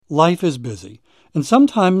life is busy, and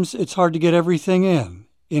sometimes it's hard to get everything in,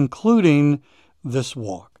 including this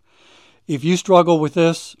walk. If you struggle with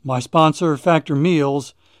this, my sponsor, Factor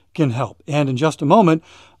Meals, can help. And in just a moment,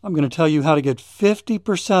 I'm going to tell you how to get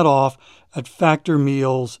 50% off at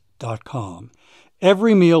factormeals.com.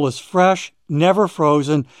 Every meal is fresh, never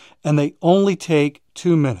frozen, and they only take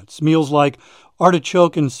 2 minutes. Meals like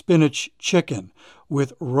artichoke and spinach chicken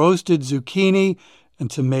with roasted zucchini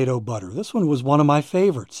and tomato butter. This one was one of my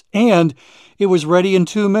favorites. And it was ready in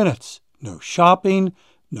 2 minutes. No shopping,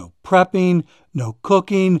 no prepping, no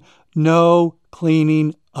cooking, no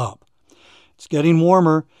cleaning up. It's getting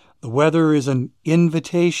warmer. The weather is an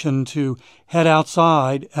invitation to head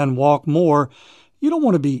outside and walk more. You don't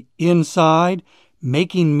want to be inside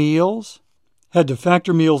making meals. Head to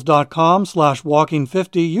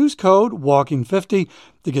factormeals.com/walking50. Use code walking50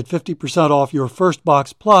 to get 50% off your first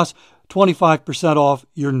box plus 25% off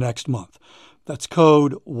your next month. That's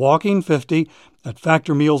code walking50 at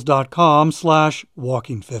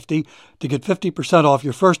factormeals.com/walking50 to get 50% off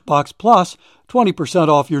your first box plus 20%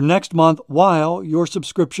 off your next month while your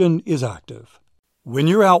subscription is active. When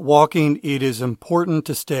you're out walking, it is important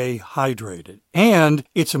to stay hydrated. And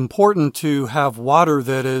it's important to have water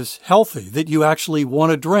that is healthy, that you actually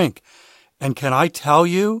want to drink. And can I tell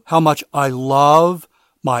you how much I love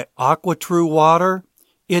my AquaTrue water?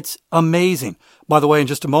 It's amazing. By the way, in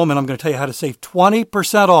just a moment, I'm going to tell you how to save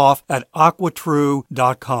 20% off at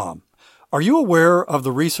aquatrue.com. Are you aware of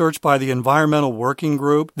the research by the Environmental Working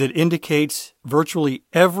Group that indicates virtually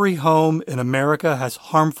every home in America has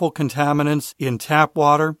harmful contaminants in tap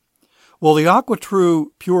water? Well, the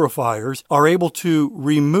AquaTrue purifiers are able to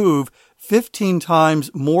remove 15 times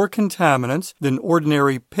more contaminants than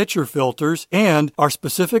ordinary pitcher filters and are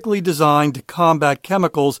specifically designed to combat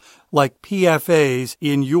chemicals like PFAS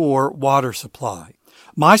in your water supply.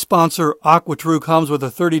 My sponsor, AquaTrue, comes with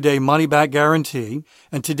a 30-day money-back guarantee,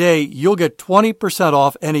 and today you'll get 20%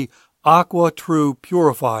 off any AquaTrue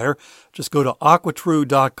purifier. Just go to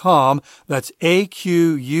aquatrue.com. That's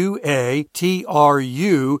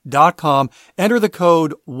AQUATRU.com. Enter the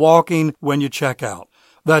code WALKING when you check out.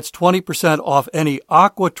 That's 20% off any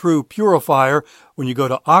AquaTrue purifier when you go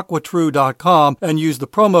to aquatrue.com and use the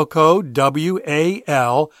promo code WALKING.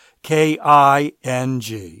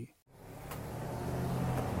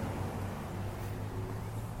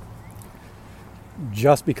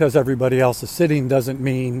 Just because everybody else is sitting doesn't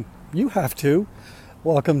mean you have to.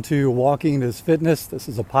 Welcome to Walking is Fitness. This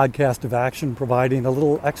is a podcast of action providing a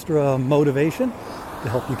little extra motivation to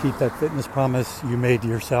help you keep that fitness promise you made to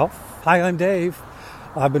yourself. Hi, I'm Dave.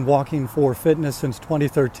 I've been walking for fitness since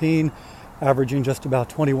 2013, averaging just about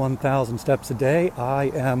 21,000 steps a day.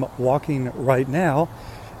 I am walking right now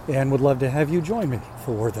and would love to have you join me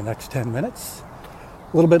for the next 10 minutes.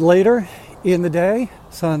 A little bit later in the day,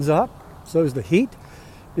 sun's up. So is the heat.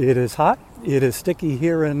 It is hot. It is sticky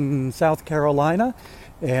here in South Carolina.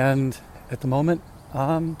 And at the moment,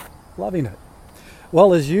 I'm loving it.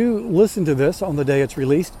 Well, as you listen to this on the day it's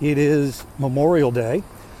released, it is Memorial Day,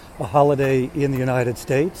 a holiday in the United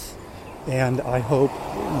States. And I hope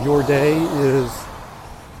your day is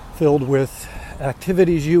filled with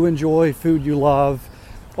activities you enjoy, food you love,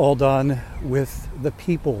 all done with the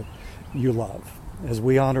people you love, as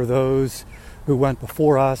we honor those who went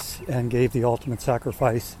before us and gave the ultimate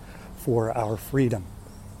sacrifice for our freedom.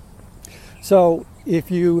 So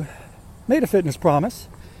if you made a fitness promise,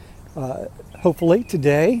 hopefully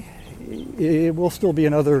today it will still be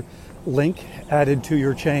another link added to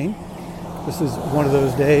your chain. This is one of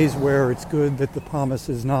those days where it's good that the promise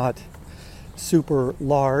is not super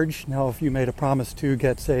large. Now, if you made a promise to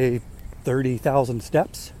get, say, 30,000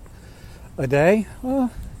 steps a day,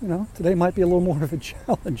 today might be a little more of a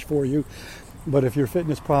challenge for you. But if your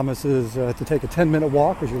fitness promise is to take a 10-minute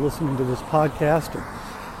walk as you're listening to this podcast, or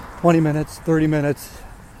 20 minutes, 30 minutes,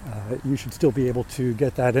 you should still be able to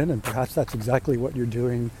get that in, and perhaps that's exactly what you're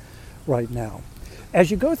doing right now.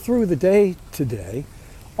 As you go through the day today,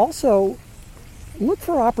 also look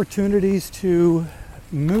for opportunities to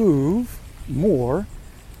move more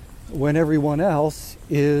when everyone else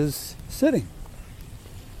is sitting.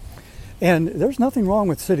 And there's nothing wrong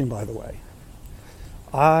with sitting, by the way.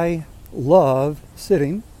 I love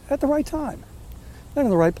sitting at the right time and in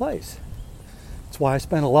the right place. That's why I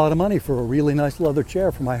spent a lot of money for a really nice leather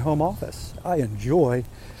chair for my home office. I enjoy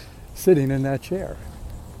sitting in that chair.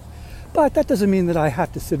 But that doesn't mean that I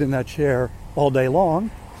have to sit in that chair all day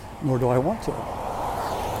long, nor do I want to.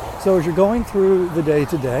 So as you're going through the day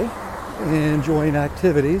today, enjoying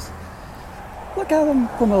activities, look at them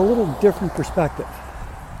from a little different perspective.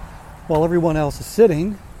 While everyone else is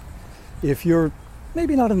sitting, if you're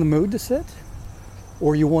maybe not in the mood to sit,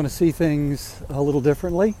 or you want to see things a little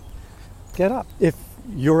differently, get up. If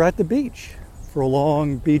you're at the beach for a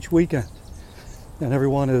long beach weekend and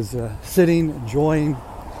everyone is sitting, enjoying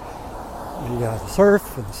the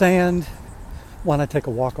surf and the sand, why not take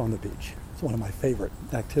a walk on the beach? It's one of my favorite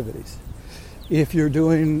activities. If you're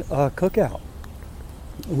doing a cookout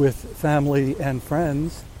with family and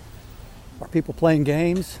friends, or people playing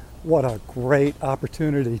games, what a great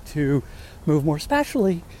opportunity to move more,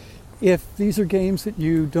 especially if these are games that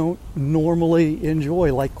you don't normally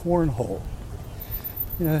enjoy, like cornhole.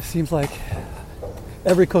 You know, it seems like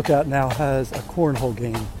every cookout now has a cornhole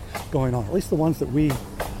game going on, at least the ones that we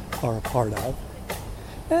are a part of.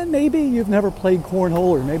 And maybe you've never played cornhole,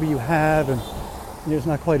 or maybe you have and it's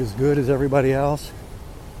not quite as good as everybody else.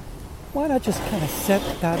 Why not just kind of set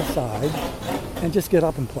that aside and just get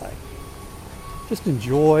up and play? Just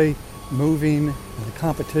enjoy moving and the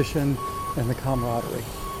competition and the camaraderie.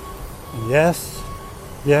 And yes,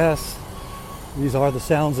 these are the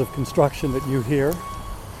sounds of construction that you hear.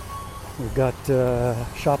 We've got a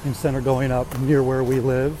shopping center going up near where we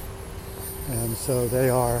live, and so they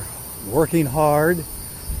are working hard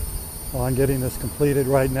on getting this completed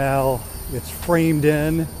right now. It's framed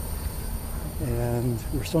in, and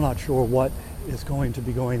we're still not sure what is going to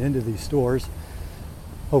be going into these stores.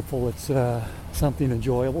 Hopeful it's something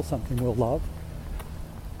enjoyable, something we'll love.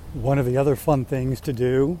 One of the other fun things to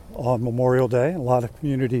do on Memorial Day, a lot of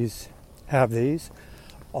communities have these,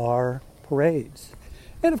 are parades.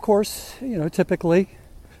 And of course, you know, typically,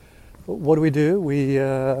 what do? We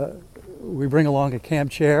bring along a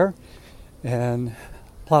camp chair and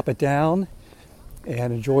plop it down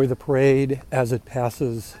and enjoy the parade as it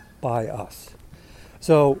passes by us.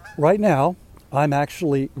 So right now, I'm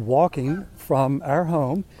actually walking from our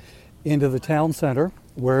home into the town center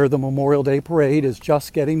where the Memorial Day parade is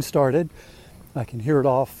just getting started. I can hear it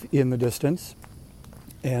off in the distance.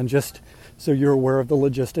 And just so you're aware of the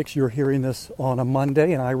logistics, you're hearing this on a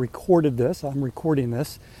Monday, and I'm recording this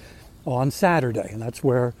on Saturday, and that's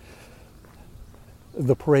where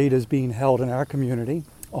the parade is being held in our community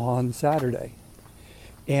on Saturday.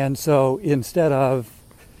 And so instead of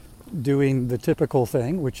doing the typical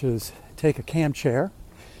thing, which is take a camp chair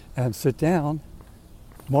and sit down,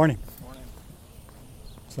 morning.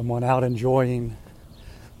 Someone out enjoying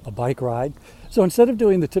a bike ride. So instead of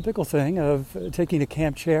doing the typical thing of taking a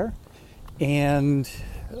camp chair and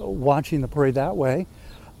watching the parade that way,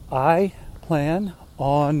 I plan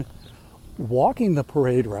on walking the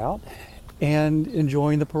parade route and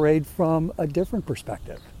enjoying the parade from a different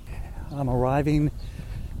perspective. I'm arriving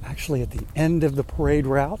actually at the end of the parade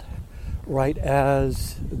route, right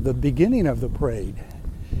as the beginning of the parade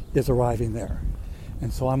is arriving there.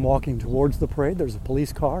 And so I'm walking towards the parade. There's a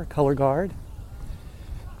police car, color guard,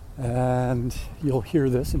 and you'll hear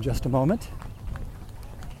this in just a moment.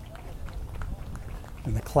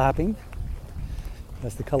 And the clapping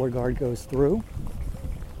as the color guard goes through.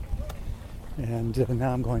 And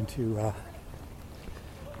now I'm going to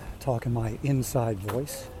talk in my inside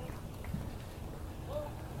voice.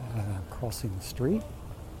 Crossing the street.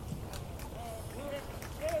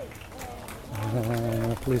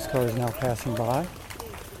 The police car is now passing by.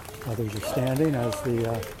 Others are standing as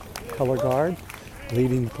the color guard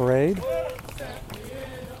leading the parade.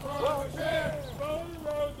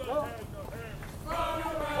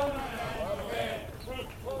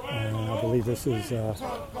 And I believe this is Now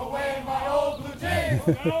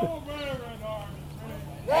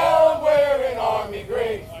I'm wearing army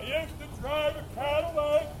green. I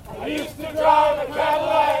used to drive a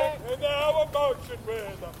Cadillac. And now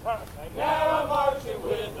I'm marching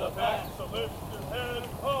with the pack. So lift your head and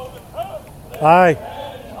hold it up. Hi.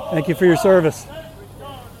 Thank you for your service.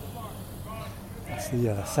 It's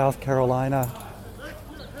the South Carolina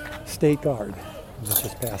State Guard that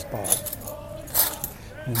just passed by.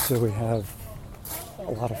 And so we have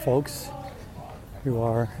a lot of folks who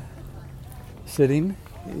are sitting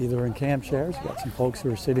either in camp chairs. We've got some folks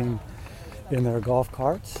who are sitting in their golf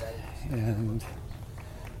carts, and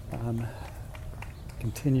I'm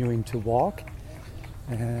continuing to walk.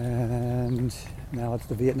 And now it's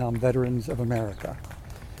the Vietnam Veterans of America.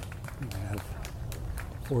 We have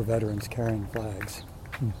 4 veterans carrying flags.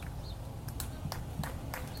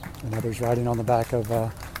 And others riding on the back of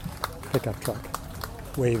a pickup truck,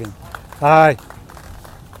 waving. Hi!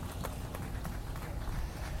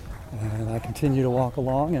 And I continue to walk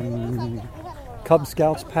along, and Cub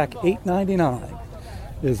Scouts Pack 899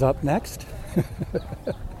 is up next.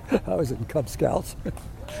 I was in Cub Scouts.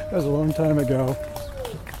 That was a long time ago.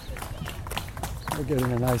 They're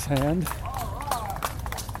getting a nice hand.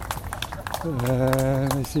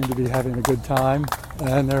 And they seem to be having a good time.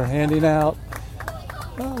 And they're handing out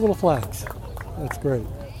Little flags. That's great.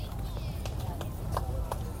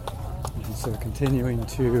 And so continuing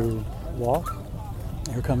to walk.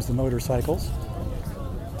 Here comes the motorcycles.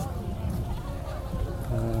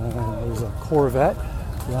 There's a Corvette,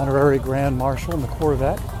 the Honorary Grand Marshal and the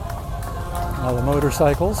Corvette. Now the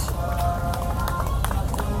motorcycles.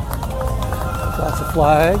 Lots of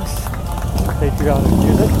flags, patriotic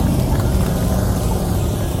music.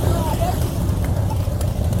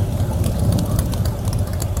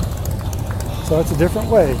 So it's a different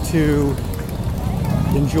way to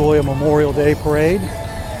enjoy a Memorial Day parade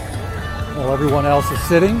while everyone else is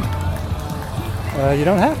sitting. You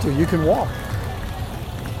don't have to, you can walk.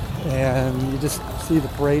 And you just see the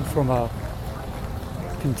parade from a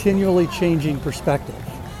continually changing perspective.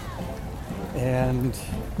 And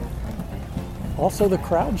also the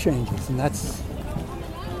crowd changes, and that's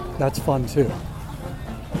fun too.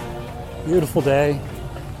 Beautiful day.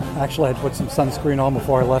 Actually, I had put some sunscreen on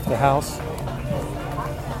before I left the house.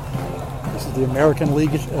 This is the American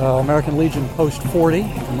Legion Post 40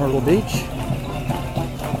 in Myrtle Beach.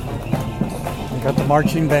 We got the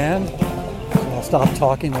marching band. I'll stop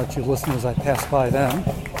talking, let you listen as I pass by them.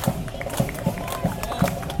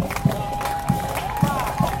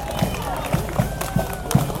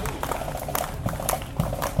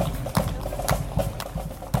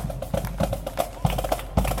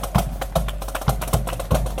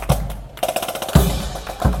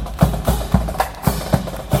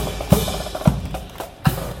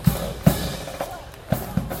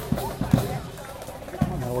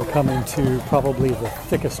 Coming to probably the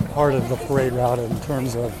thickest part of the parade route in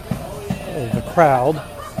terms of the crowd.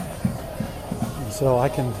 And so I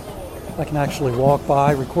can actually walk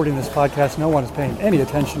by recording this podcast. No one is paying any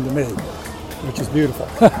attention to me, which is beautiful.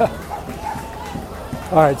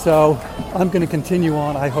 All right, so I'm going to continue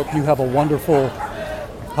on. I hope you have a wonderful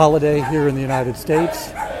holiday here in the United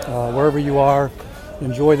States. Wherever you are,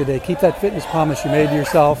 enjoy the day. Keep that fitness promise you made to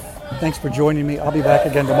yourself. Thanks for joining me. I'll be back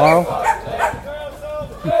again tomorrow.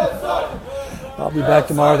 I'll be back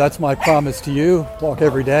tomorrow. That's my promise to you. Walk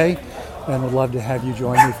every day, and would love to have you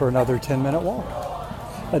join me for another 10-minute walk.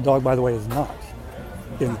 That dog, by the way, is not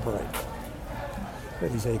in the parade.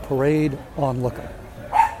 It is a parade onlooker.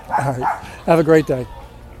 All right. Have a great day.